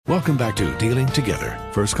Welcome back to Dealing Together.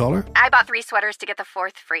 First caller? I bought 3 sweaters to get the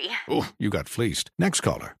 4th free. Oh, you got fleeced. Next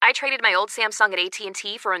caller? I traded my old Samsung at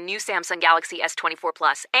AT&T for a new Samsung Galaxy S24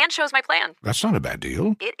 Plus and chose my plan. That's not a bad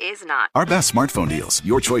deal. It is not. Our best smartphone deals.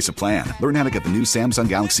 Your choice of plan. Learn how to get the new Samsung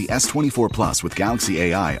Galaxy S24 Plus with Galaxy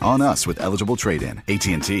AI on us with eligible trade-in.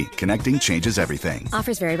 AT&T. Connecting changes everything.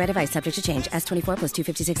 Offers vary by device. Subject to change. S24 plus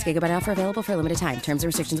 256 gigabyte offer available for a limited time. Terms and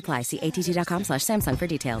restrictions apply. See att.com/Samsung for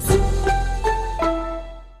details.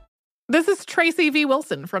 This is Tracy V.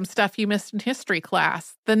 Wilson from Stuff You Missed in History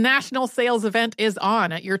class. The national sales event is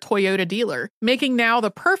on at your Toyota dealer, making now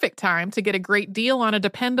the perfect time to get a great deal on a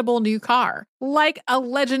dependable new car. Like a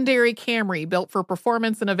legendary Camry built for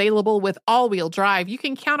performance and available with all-wheel drive, you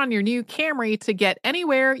can count on your new Camry to get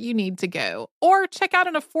anywhere you need to go. Or check out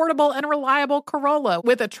an affordable and reliable Corolla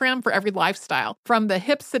with a trim for every lifestyle. From the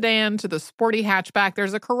hip sedan to the sporty hatchback,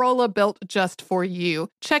 there's a Corolla built just for you.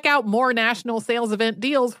 Check out more national sales event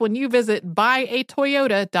deals when you visit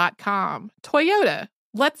buyatoyota.com. Toyota,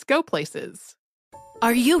 let's go places.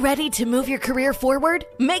 Are you ready to move your career forward?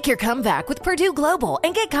 Make your comeback with Purdue Global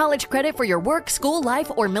and get college credit for your work, school, life,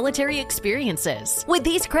 or military experiences. With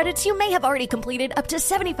these credits, you may have already completed up to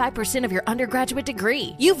 75% of your undergraduate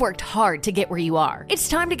degree. You've worked hard to get where you are. It's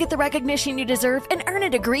time to get the recognition you deserve and earn a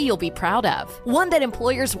degree you'll be proud of. One that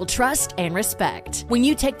employers will trust and respect. When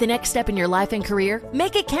you take the next step in your life and career,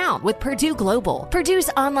 make it count with Purdue Global, Purdue's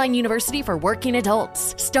online university for working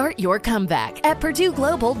adults. Start your comeback at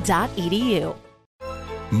purdueglobal.edu.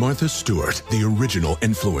 Martha Stewart, the original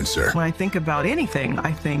influencer. When I think about anything,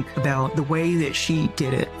 I think about the way that she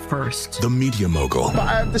did it first. The media mogul.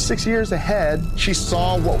 5 to 6 years ahead, she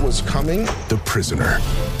saw what was coming. The prisoner.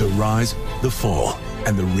 The rise, the fall,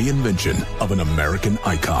 and the reinvention of an American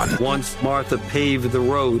icon. Once Martha paved the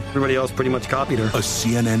road, everybody else pretty much copied her. A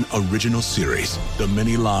CNN original series, The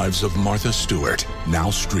Many Lives of Martha Stewart, now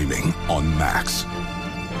streaming on Max.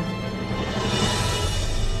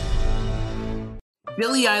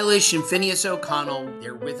 Billie Eilish and Phineas O'Connell,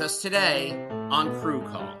 they're with us today on Crew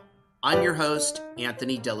Call. I'm your host,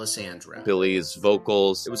 Anthony D'Alessandro. Billie's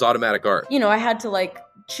vocals, it was automatic art. You know, I had to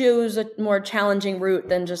choose a more challenging route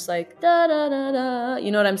than just da da da da.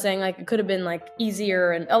 You know what I'm saying? It could have been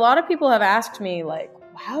easier. And a lot of people have asked me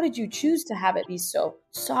how did you choose to have it be so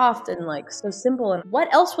soft and so simple? And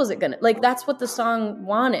what else was it gonna that's what the song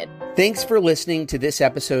wanted. Thanks for listening to this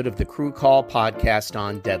episode of the Crew Call podcast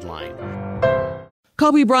on Deadline.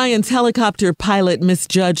 Kobe Bryant's helicopter pilot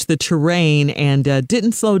misjudged the terrain and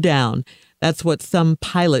didn't slow down. That's what some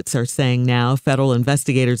pilots are saying now. Federal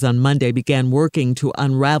investigators on Monday began working to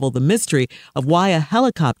unravel the mystery of why a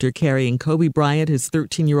helicopter carrying Kobe Bryant, his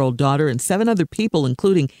 13-year-old daughter, and 7 other people,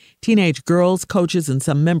 including teenage girls, coaches, and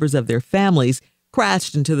some members of their families,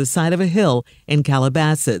 crashed into the side of a hill in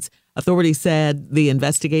Calabasas. Authorities said the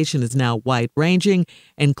investigation is now wide-ranging,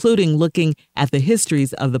 including looking at the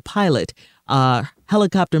histories of the pilot,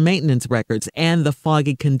 helicopter maintenance records, and the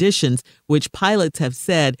foggy conditions, which pilots have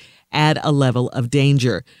said add a level of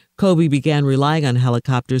danger. Kobe began relying on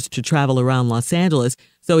helicopters to travel around Los Angeles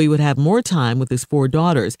so he would have more time with his 4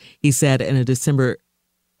 daughters. He said in a December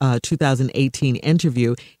 2018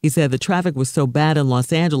 interview, he said the traffic was so bad in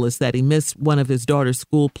Los Angeles that he missed one of his daughter's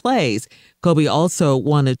school plays. Kobe also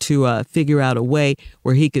wanted to figure out a way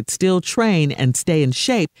where he could still train and stay in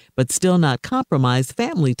shape, but still not compromise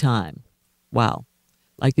family time. Wow.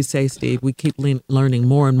 Like you say, Steve, we keep learning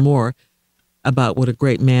more and more about what a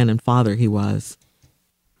great man and father he was.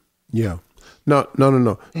 Yeah. No.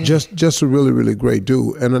 Just a really, really great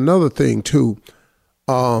dude. And another thing, too,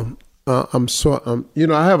 I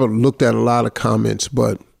haven't looked at a lot of comments,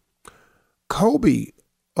 but Kobe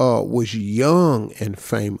was young and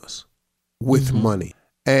famous with money.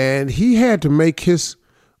 And he had to make his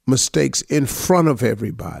mistakes in front of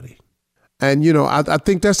everybody. And, I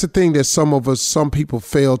think that's the thing that some people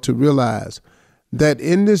fail to realize, that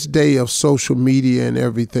in this day of social media and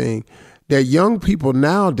everything, that young people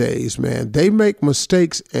nowadays, man, they make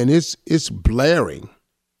mistakes and it's blaring.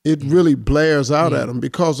 It really blares out at them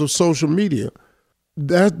because of social media.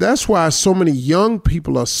 That's why so many young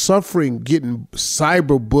people are suffering, getting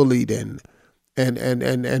cyberbullied and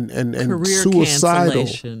career suicidal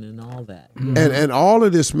cancellation and all that, and all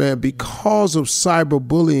of this, man, because of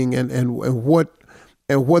cyberbullying and what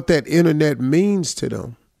that internet means to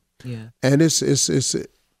them. Yeah, and it's just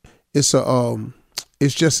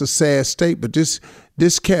a sad state. But this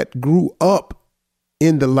cat grew up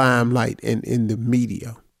in the limelight and in the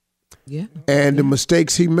media. Yeah, and the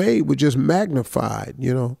mistakes he made were just magnified.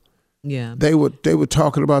 Yeah, they were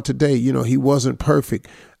talking about today. He wasn't perfect.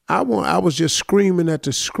 I was just screaming at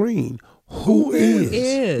the screen. Who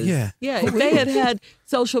is? Yeah. If they had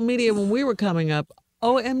social media when we were coming up,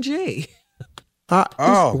 OMG.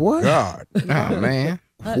 What? God. Oh, man.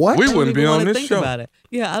 What? We wouldn't be on this think show. About it.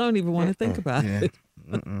 Yeah, I don't even want to think about it.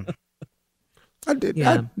 I did.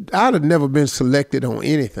 Yeah. I'd have never been selected on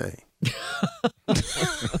anything.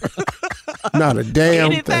 Not a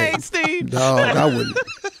damn thing. Steve. Dog, I wouldn't.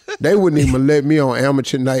 They wouldn't even let me on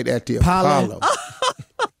amateur night at the Apollo.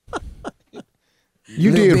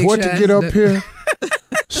 You Little did what Big to Shots? get up here?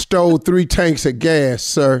 Stole 3 tanks of gas,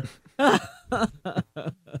 sir.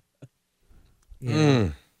 Yeah.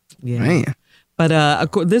 Man. But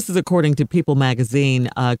this is according to People magazine.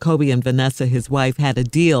 Kobe and Vanessa, his wife, had a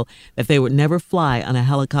deal that they would never fly on a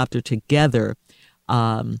helicopter together.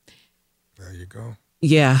 There you go.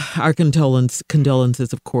 Yeah, our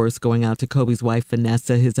condolences, of course, going out to Kobe's wife,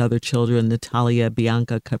 Vanessa, his other children, Natalia,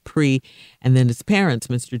 Bianca, Capri, and then his parents,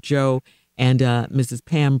 Mr. Joe and Mrs.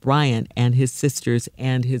 Pam Bryant, and his sisters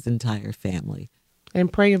and his entire family.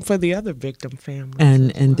 And praying for the other victim families.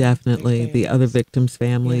 And definitely the other victims'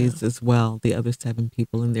 families as well, the other 7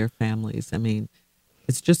 people in their families. I mean,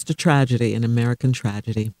 it's just a tragedy, an American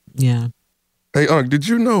tragedy. Yeah. Hey, did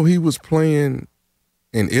you know he was playing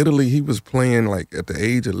in Italy? He was playing like at the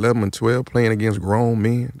age of 11 and 12, playing against grown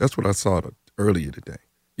men. That's what I saw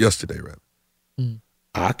yesterday rather.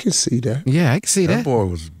 I can see that. Yeah, I can see that. That boy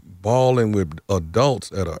was balling with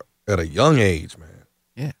adults at a young age, man.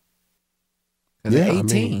 Yeah. At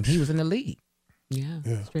 18, he was in the league. Yeah,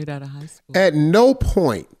 straight out of high school. At no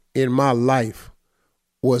point in my life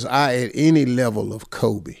was I at any level of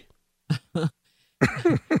Kobe.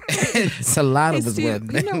 Salada was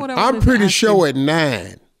with me. I'm pretty sure at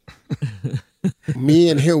 9, me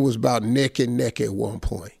and him was about neck and neck at one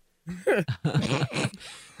point.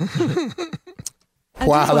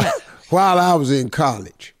 While I was in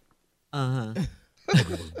college.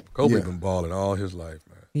 Kobe been balling all his life,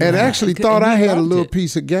 man. And actually thought I had a little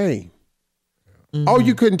piece of game. Oh,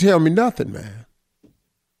 you couldn't tell me nothing, man.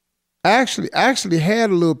 I actually had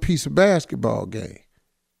a little piece of basketball game.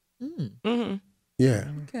 Yeah.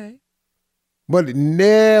 Okay. But it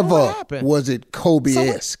never was it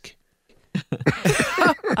Kobe-esque.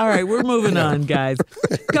 All right, we're moving on, guys.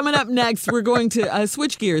 Coming up next, we're going to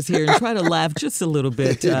switch gears here and try to laugh just a little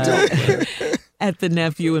bit at the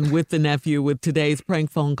nephew and with the nephew with today's prank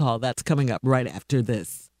phone call. That's coming up right after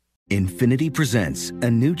this. Infiniti presents a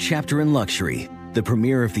new chapter in luxury, the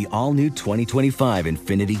premiere of the all-new 2025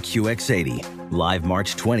 Infiniti QX80, live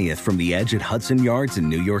March 20th from the Edge at Hudson Yards in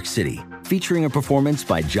New York City, featuring a performance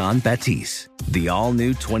by John Batiste. The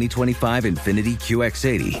all-new 2025 Infiniti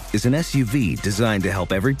QX80 is an SUV designed to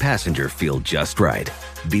help every passenger feel just right.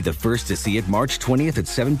 Be the first to see it March 20th at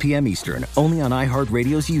 7 p.m. Eastern, only on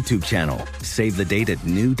iHeartRadio's YouTube channel. Save the date at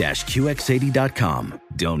new-QX80.com.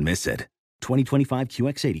 Don't miss it. 2025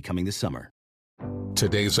 QX80 coming this summer.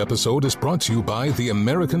 Today's episode is brought to you by the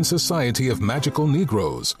American Society of Magical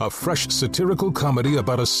Negroes, a fresh satirical comedy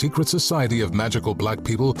about a secret society of magical black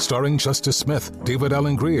people starring Justice Smith, David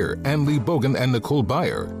Allen Greer, Ann Lee Bogan, and Nicole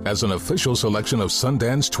Byer. As an official selection of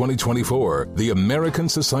Sundance 2024, the American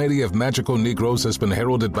Society of Magical Negroes has been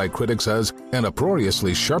heralded by critics as an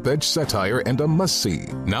uproariously sharp-edged satire and a must-see.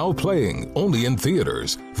 Now playing only in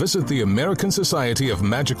theaters. Visit the American Society of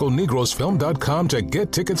Magical Negroes Film.com to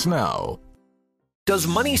get tickets now. Does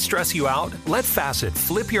money stress you out? Let Facet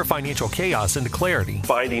flip your financial chaos into clarity.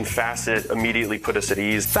 Finding Facet immediately put us at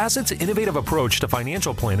ease. Facet's innovative approach to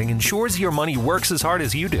financial planning ensures your money works as hard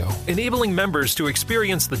as you do, enabling members to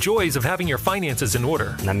experience the joys of having your finances in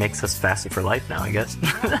order. And that makes us Facet for life now, I guess.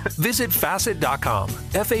 Visit Facet.com,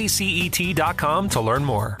 FACET.com to learn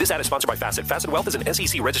more. This ad is sponsored by Facet. Facet Wealth is an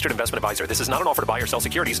SEC registered investment advisor. This is not an offer to buy or sell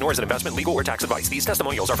securities, nor is it investment, legal, or tax advice. These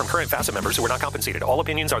testimonials are from current Facet members who are not compensated. All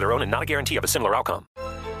opinions are their own and not a guarantee of a similar outcome.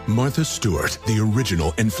 Martha Stewart, the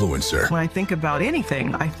original influencer. When I think about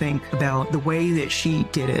anything, I think about the way that she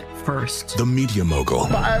did it first. The media mogul.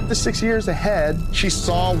 5 to 6 years ahead, she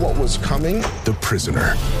saw what was coming. The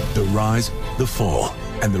prisoner. The rise, the fall,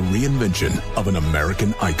 and the reinvention of an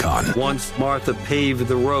American icon. Once Martha paved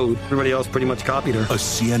the road, everybody else pretty much copied her. A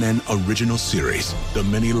CNN original series, The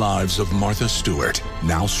Many Lives of Martha Stewart,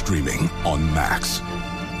 now streaming on Max.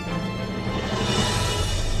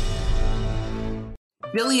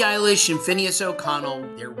 Billie Eilish and Phineas O'Connell,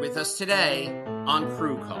 they're with us today on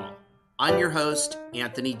Crew Call. I'm your host,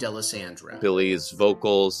 Anthony D'Alessandro. Billie's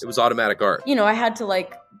vocals, it was automatic art. You know, I had to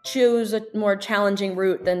choose a more challenging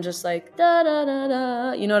route than just da da da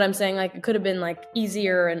da. You know what I'm saying? It could have been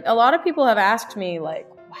easier. And a lot of people have asked me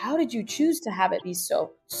how did you choose to have it be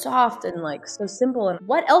so soft and like so simple? And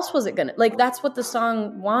what else was it gonna, like, that's what the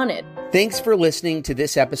song wanted. Thanks for listening to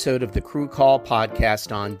this episode of the Crew Call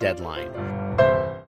podcast on Deadline.